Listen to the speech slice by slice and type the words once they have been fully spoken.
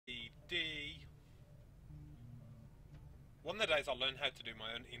One of the days I'll learn how to do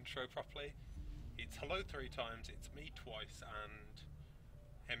my own intro properly. It's hello 3 times, it's me twice,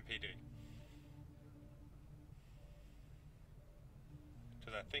 and MPD.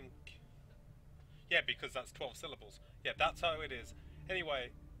 Because I think... yeah, because that's 12 syllables. Yeah, that's how it is.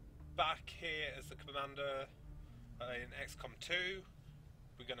 Anyway, back here as the commander in XCOM 2.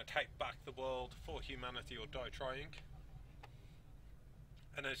 We're going to take back the world for humanity or die trying.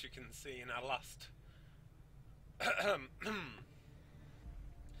 And as you can see in our last...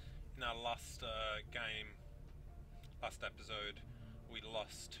 in our last game, last episode, we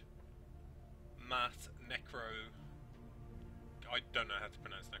lost Matt Necro. I don't know how to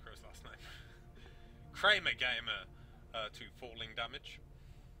pronounce Necro's last name. Kramer Gamer to falling damage.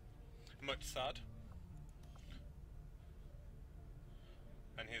 Much sad.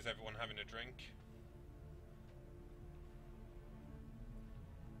 And here's everyone having a drink.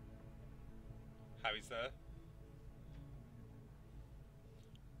 Howie's there.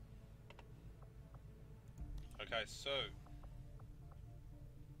 Okay, so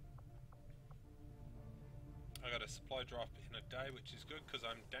I got a supply drop in a day, which is good because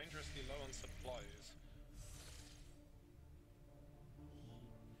I'm dangerously low on supplies.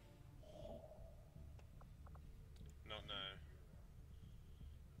 Not now.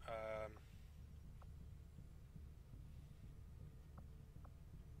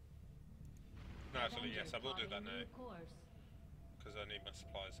 No, actually, yes, I will do that now. Because I need my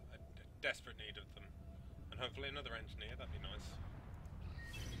supplies. I'm in desperate need of them. And hopefully another engineer, that'd be nice.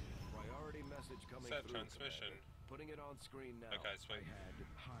 Priority message coming Set through, transmission. Commander. Putting it on screen now. Okay, sweet. I had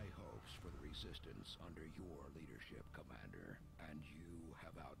high hopes for the Resistance under your leadership, Commander. And you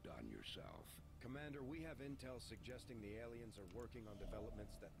have outdone yourself. Commander, we have intel suggesting the aliens are working on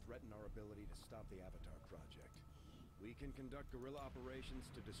developments that threaten our ability to stop the Avatar project. We can conduct guerrilla operations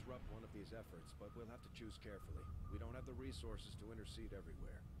to disrupt one of these efforts, but we'll have to choose carefully. We don't have the resources to intercede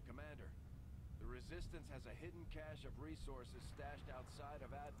everywhere. Commander, the Resistance has a hidden cache of resources stashed outside of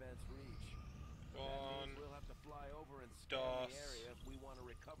Advent's reach. That means we'll have to fly over and scan the area if we want to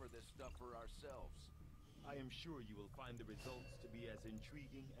recover this stuff for ourselves. I am sure you will find the results to be as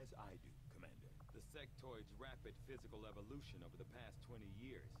intriguing as I do, Commander. The sectoid's rapid physical evolution over the past 20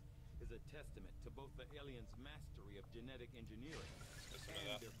 years is a testament to both the aliens' mastery of genetic engineering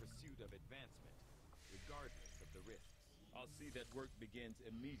and their pursuit of advancement, regardless of the risks. I'll see that work begins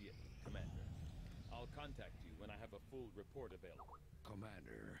immediately, Commander. I'll contact you when I have a full report available.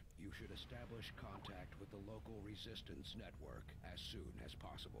 Commander, you should establish contact with the local Resistance network as soon as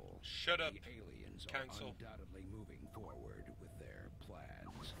possible. Shut up, the aliens Council. are undoubtedly moving forward with their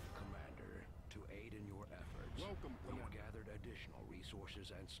plans. Commander, to aid in your efforts, we've gathered additional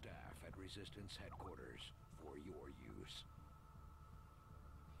resources and staff at Resistance headquarters for your use.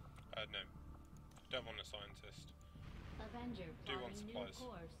 No. Don't want a scientist. Avenger Do want plotting new supplies.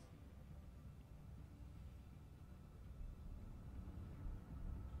 course.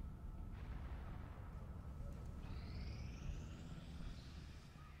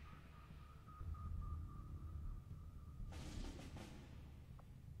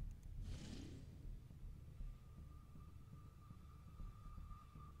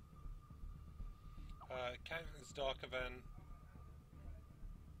 Count as dark event.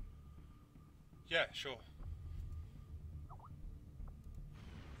 Yeah, sure.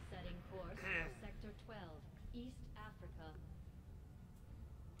 Setting course for Sector 12, East Africa.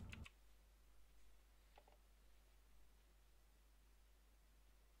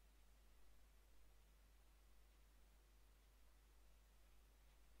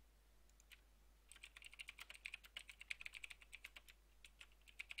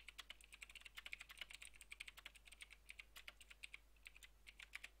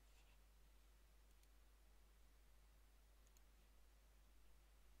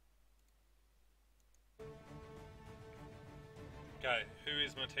 Okay, who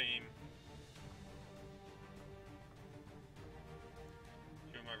is my team?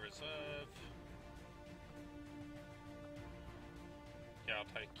 You're my reserve. Yeah, I'll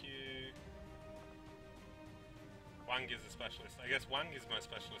take you. Wang is a specialist. I guess Wang is my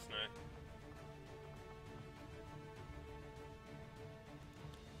specialist now.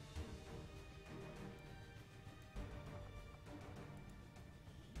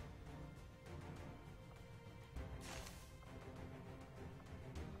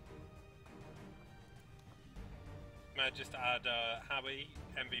 May I just add Howie,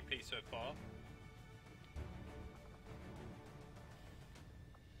 MVP so far.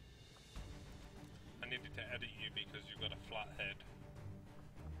 I needed to edit you because you've got a flat head.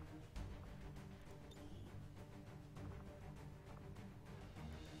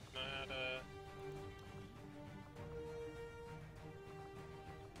 Can I add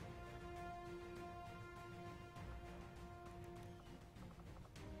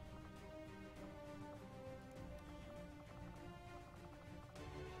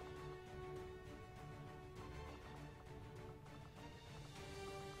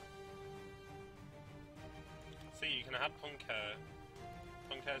See, you can add punk hair.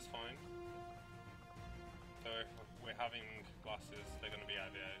 Punk hair's fine. So if we're having glasses, they're going to be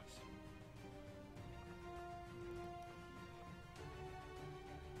aviators.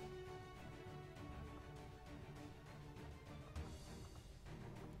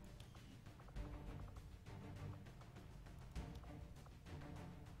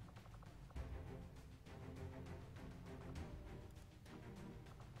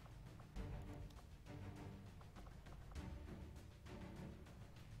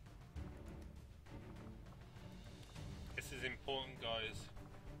 This is important, guys.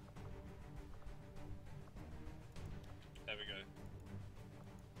 There we go.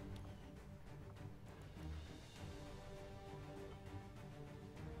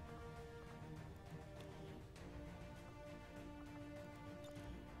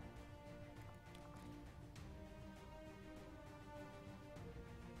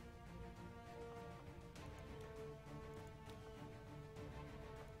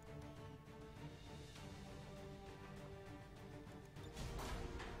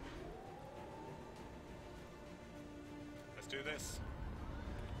 Do this.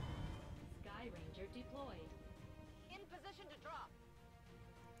 Sky Ranger deployed. In position to drop.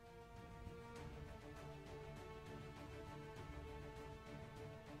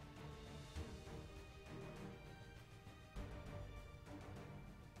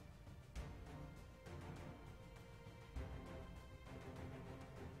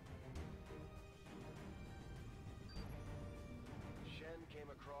 Shen came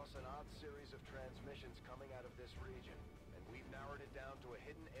across an odd series of transmissions coming out of this region. We've narrowed it down to a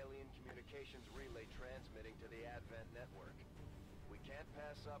hidden alien communications relay transmitting to the Advent network. We can't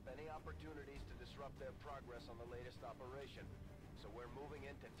pass up any opportunities to disrupt their progress on the latest operation, so we're moving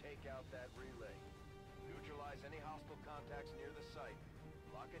in to take out that relay. Neutralize any hostile contacts near the site,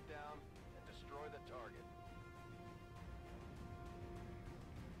 lock it down, and destroy the target.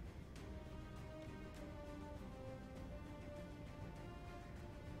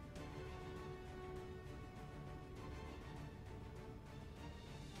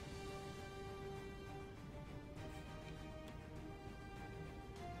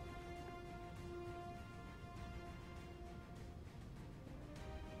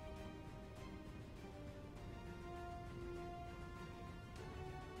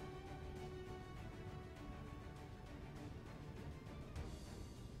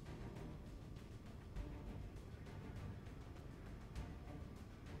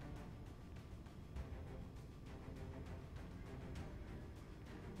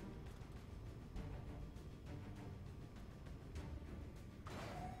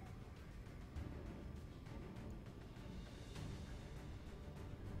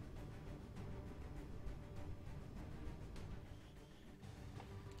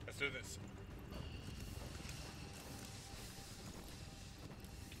 Let's do this.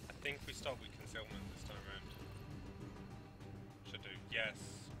 I think we start with concealment this time around. Should do. Yes.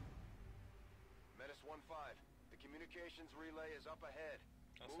 Menace 1-5. The communications relay is up ahead.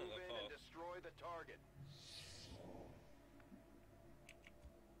 That's Move not that in far. and destroy the target.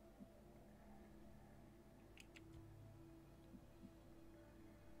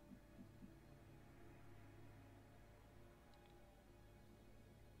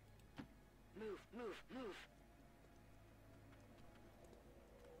 Move.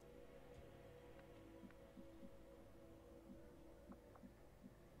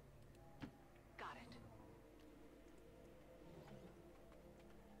 Got it.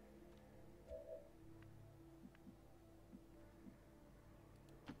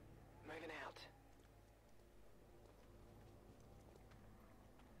 Moving out.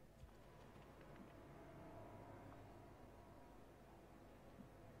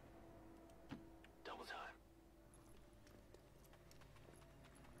 Double time.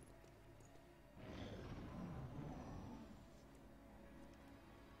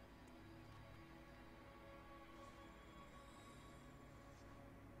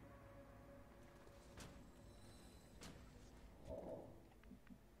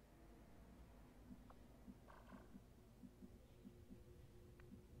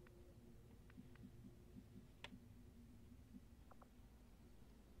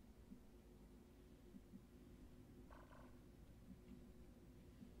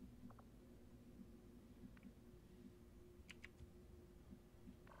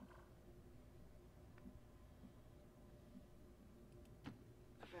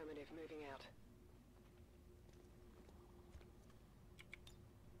 Affirmative, moving out.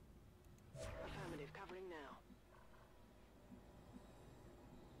 Affirmative, covering now.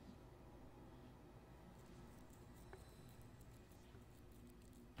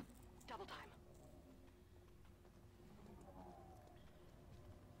 Double time.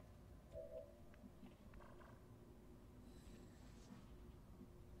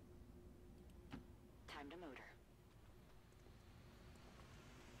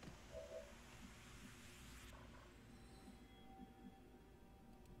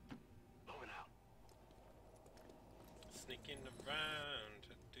 Sneaking around.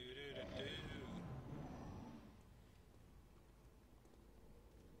 Do do do do.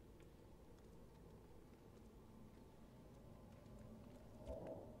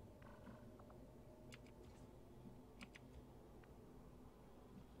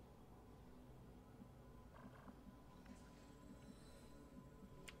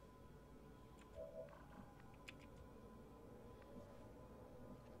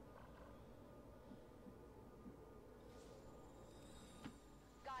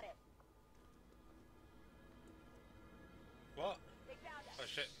 Got it. What? They found us. Oh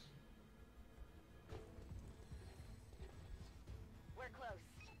shit. We're close.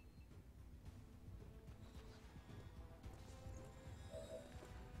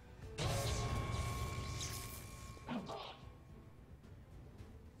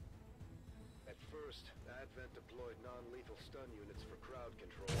 At first, Advent deployed non-lethal stun units for crowd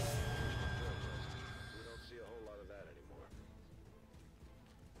control. We don't see a whole lot of that anymore.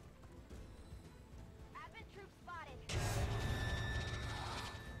 Advent troops spotted.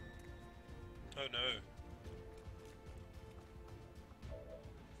 Oh no.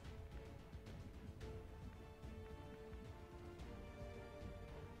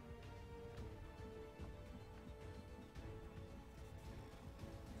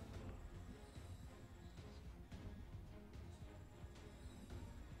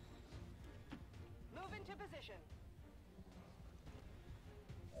 Move into position.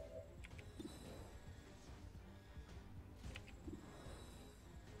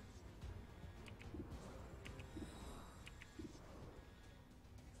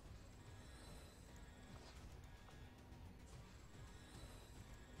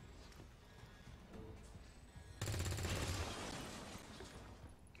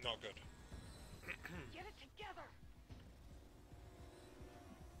 Not good. Get it together.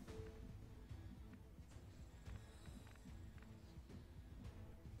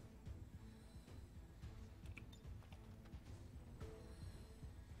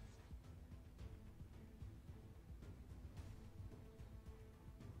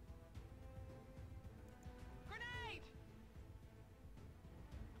 Grenade!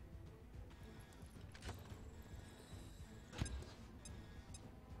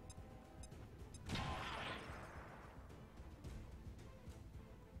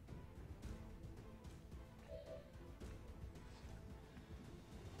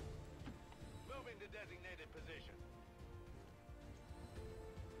 Moving to designated position.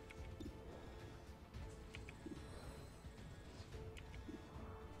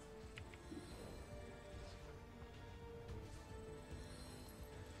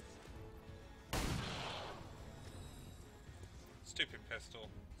 Stupid pistol.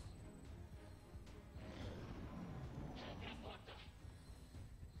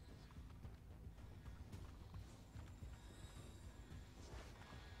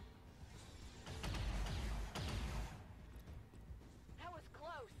 That was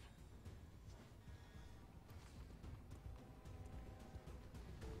close.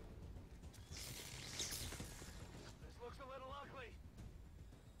 This looks a little ugly.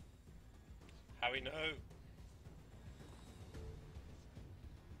 How we know?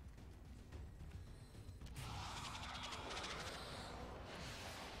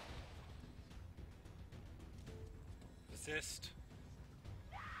 Resist.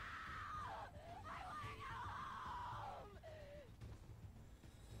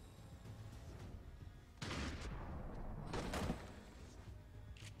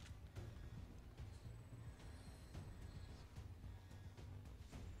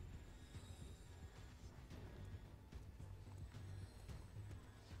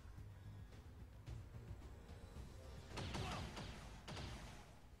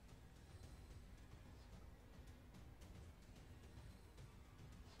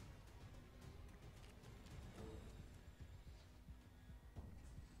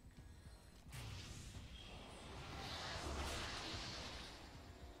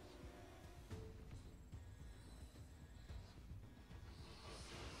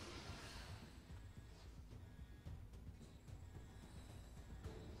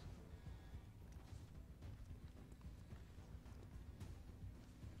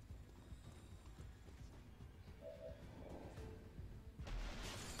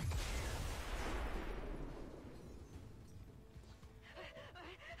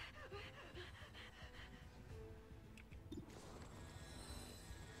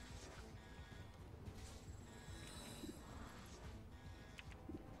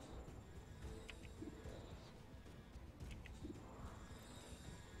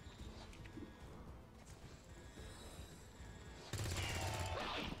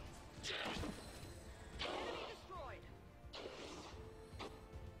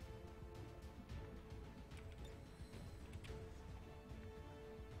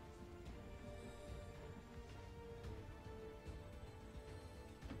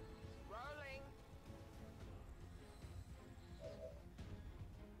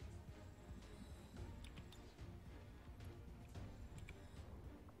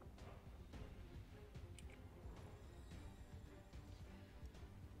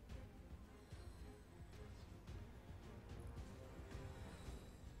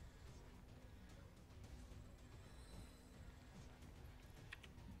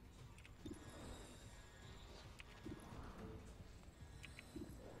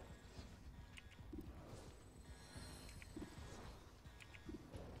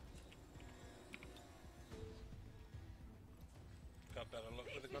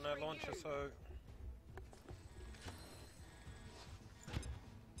 grenade launcher, so...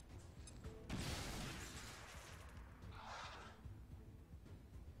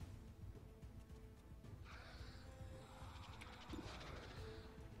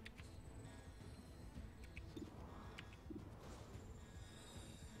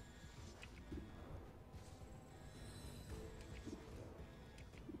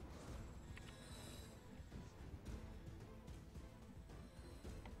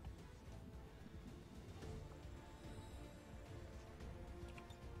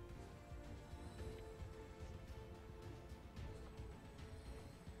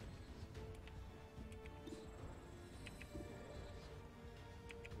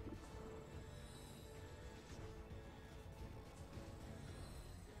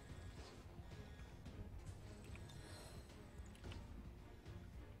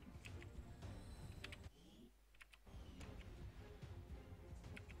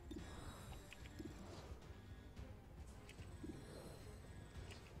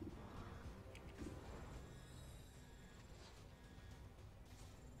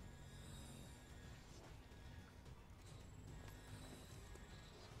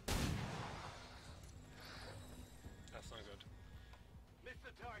 That's not good. Miss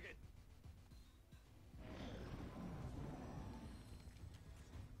the target.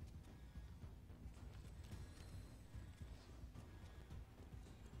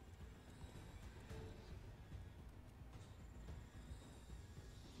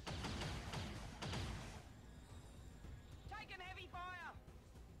 Taking heavy fire.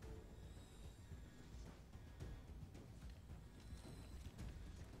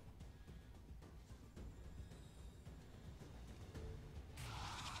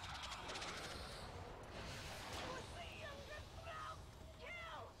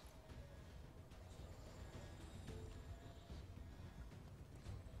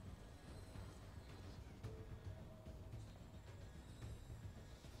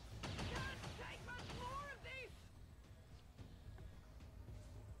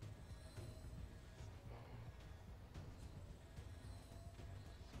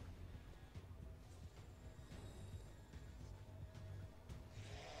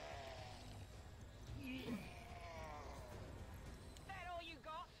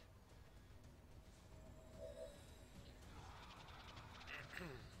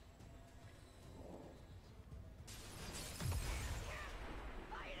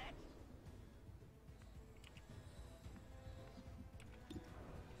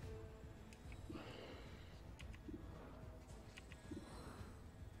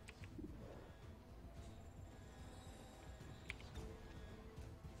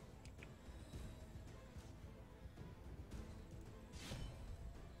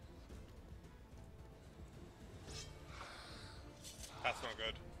 That's not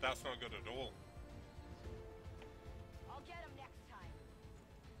good. That's not good at all. I'll get him next time.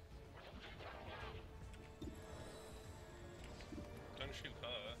 Don't shoot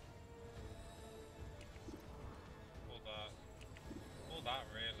her. All that. All that,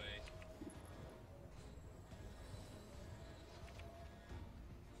 really.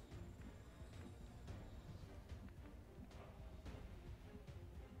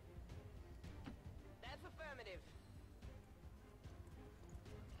 That's affirmative.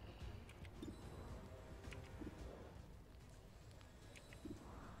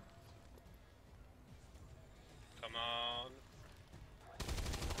 Come on.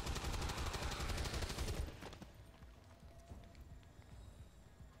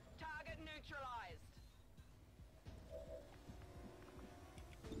 Target neutralized.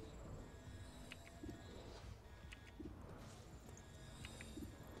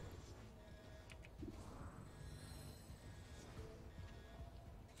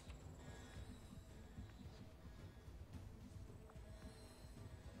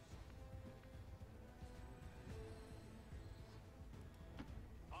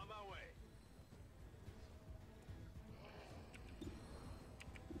 On my way.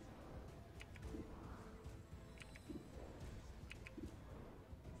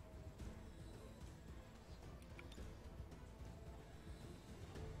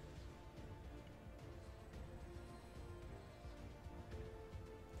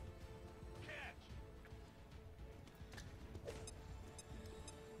 Catch.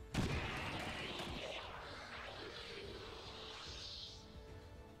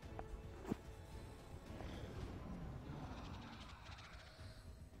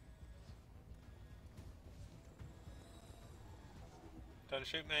 Don't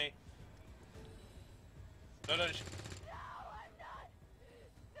shoot me. No, don't shoot. No, I'm not.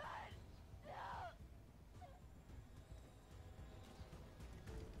 No.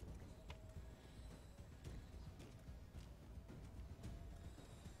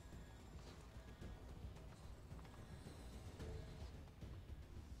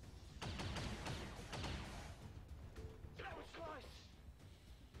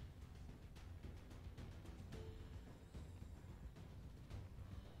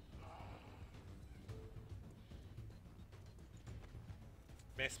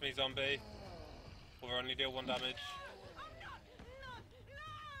 Miss me, zombie. Will only deal 1 damage.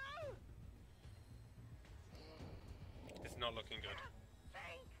 It's not looking good.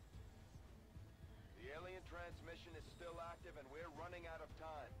 The alien transmission is still active and we're running out of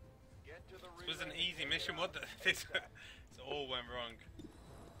time. Get to the This was an easy mission. What the? This all went wrong.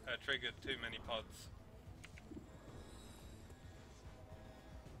 Triggered too many pods.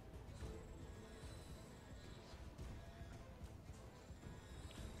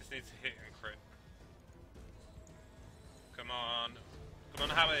 This needs to hit and crit. Come on. Come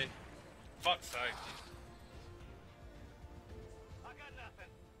on, Howie. Fuck's sake. I got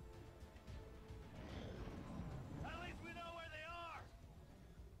nothing. At least we know where they are.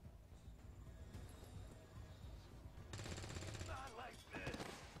 Not like this.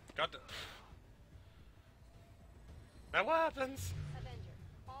 God. Now what happens? Avenger,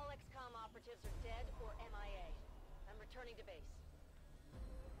 all XCOM operatives are dead or MIA. I'm returning to base.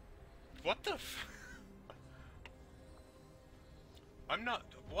 What the f... I'm not...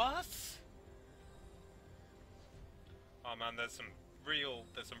 What? Oh man, there's some real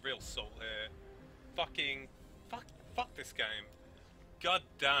salt here. Fuck this game. God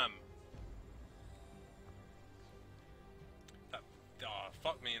damn. That,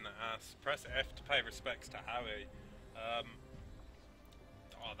 fuck me in the ass. Press F to pay respects to Howie.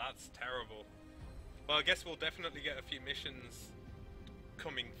 Oh, that's terrible. Well, I guess we'll definitely get a few missions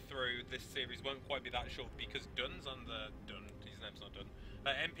coming through. This series won't quite be that short because Dunn's on the... Dunn, his name's not Dunn.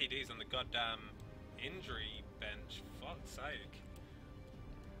 MPD's on the goddamn injury bench. Fuck's sake.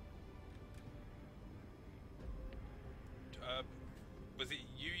 Was it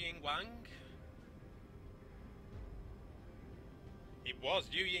Yu Ying Wang? It was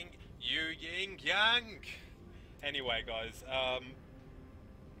Yu Ying Yang. Anyway, guys,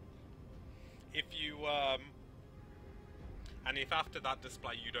 if you and if after that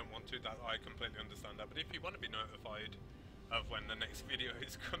display you don't want to, that I completely understand that. But if you want to be notified of when the next video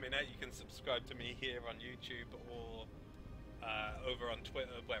is coming out, you can subscribe to me here on YouTube or over on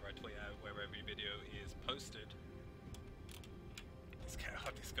Twitter, where I tweet out where every video is posted. It's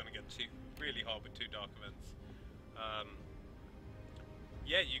gonna get really hard with 2 dark events.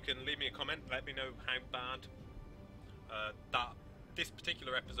 Yeah, you can leave me a comment, let me know how bad that this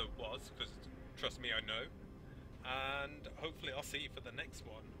particular episode was, because trust me, I know. And hopefully I'll see you for the next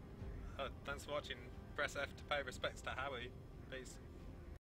one. Thanks for watching. Press F to pay respects to Howie. Peace.